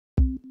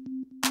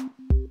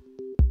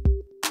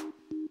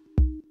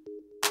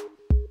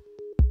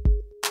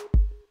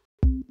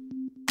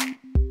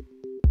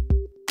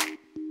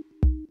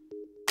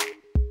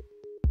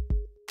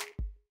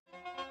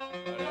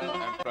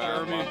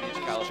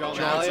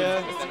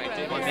Malia.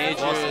 My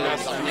major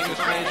is I'm an English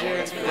major.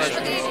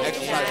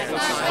 Exercise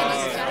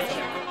science.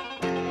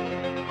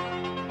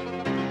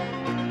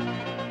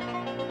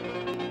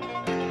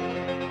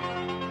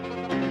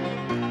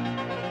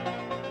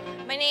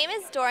 My name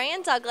is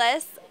Dorian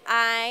Douglas.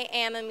 I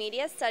am a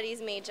media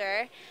studies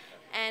major,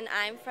 and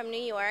I'm from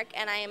New York,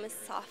 and I am a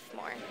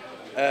sophomore.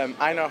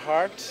 Einar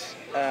Hart.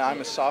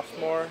 I'm a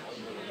sophomore.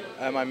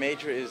 My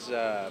major is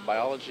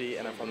biology,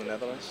 and I'm from the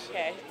Netherlands.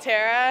 Okay,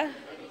 Tara.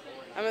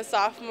 I'm a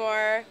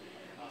sophomore.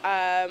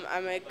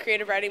 I'm a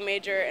creative writing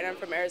major, and I'm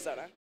from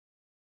Arizona.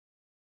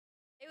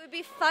 It would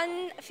be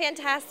fun,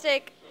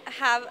 fantastic,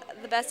 have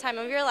the best time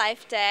of your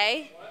life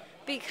day,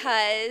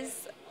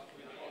 because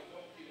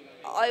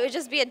it would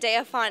just be a day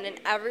of fun, and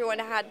everyone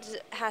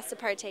has to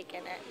partake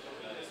in it.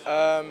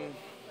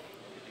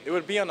 It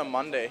would be on a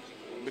Monday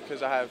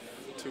because I have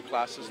 2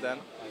 classes then,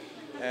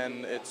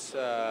 and it's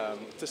to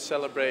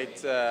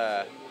celebrate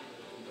a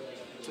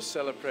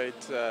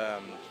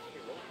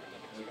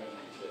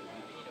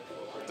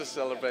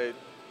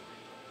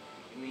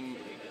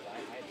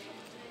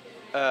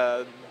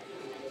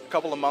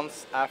couple of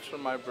months after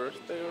my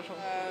birthday or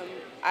something.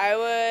 I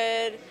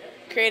would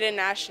create a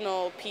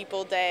National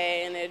People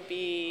Day, and it'd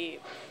be,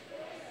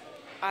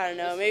 I don't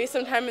know, maybe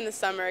sometime in the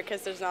summer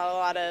because there's not a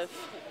lot of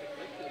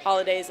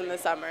holidays in the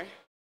summer.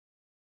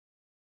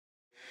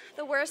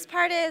 The worst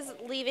part is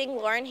leaving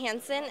Lauren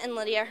Hansen and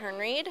Lydia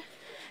Hernreid,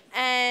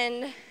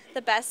 and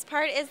the best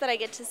part is that I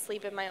get to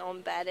sleep in my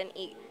own bed and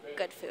eat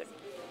good food.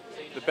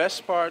 The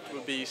best part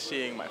would be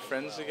seeing my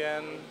friends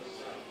again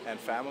and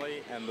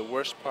family, and the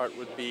worst part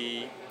would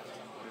be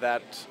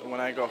that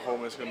when I go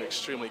home it's going to be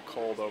extremely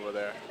cold over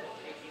there.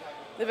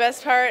 The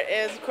best part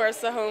is, of course,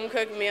 the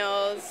home-cooked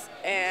meals,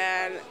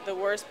 and the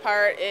worst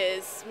part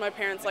is my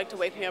parents like to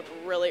wake me up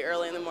really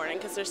early in the morning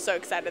because they're so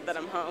excited that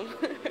I'm home.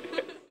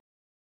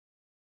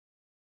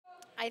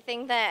 I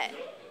think that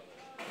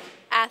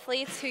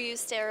athletes who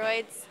use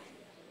steroids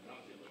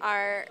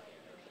are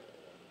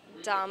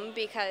dumb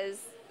because,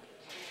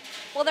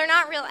 well, they're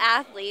not real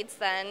athletes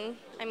then.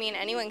 I mean,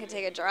 anyone can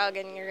take a drug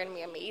and you're going to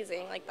be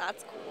amazing. Like,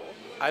 that's cool.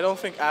 I don't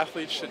think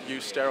athletes should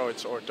use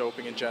steroids or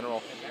doping in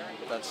general.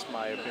 That's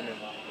my opinion.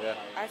 Yeah.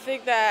 I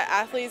think that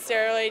athlete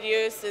steroid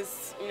use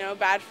is,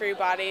 bad for your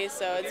body,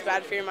 so it's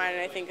bad for your mind,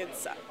 and I think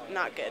it's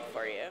not good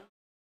for you.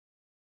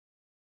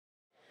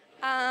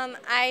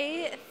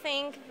 I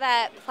think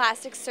that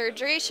plastic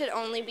surgery should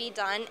only be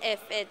done if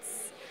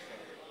it's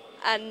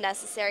a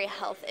necessary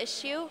health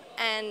issue,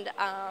 and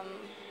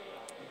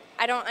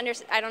I don't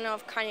know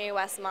if Kanye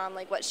West's mom,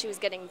 what she was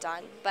getting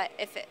done, but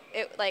if it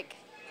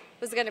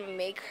was going to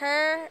make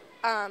her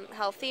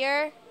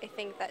healthier, I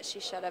think that she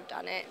should have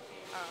done it.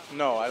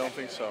 No, I don't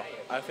think so.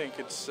 I think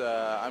it's,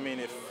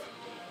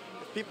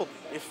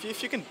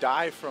 if you can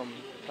die from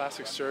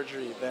plastic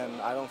surgery, then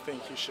I don't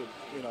think you should,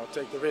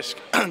 take the risk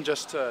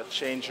just to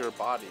change your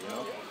body,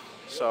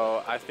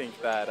 So I think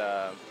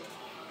that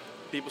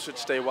people should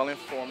stay well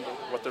informed of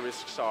what the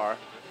risks are,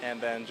 and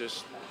then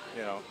just,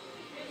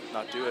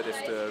 not do it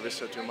if the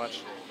risks are too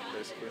much,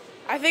 basically.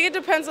 I think it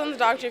depends on the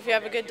doctor. If you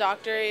have a good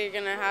doctor, you're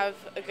going to have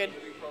a good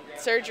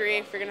surgery.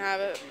 If you're going to have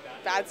a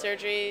bad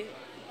surgery,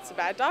 it's a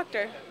bad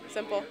doctor.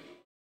 Simple.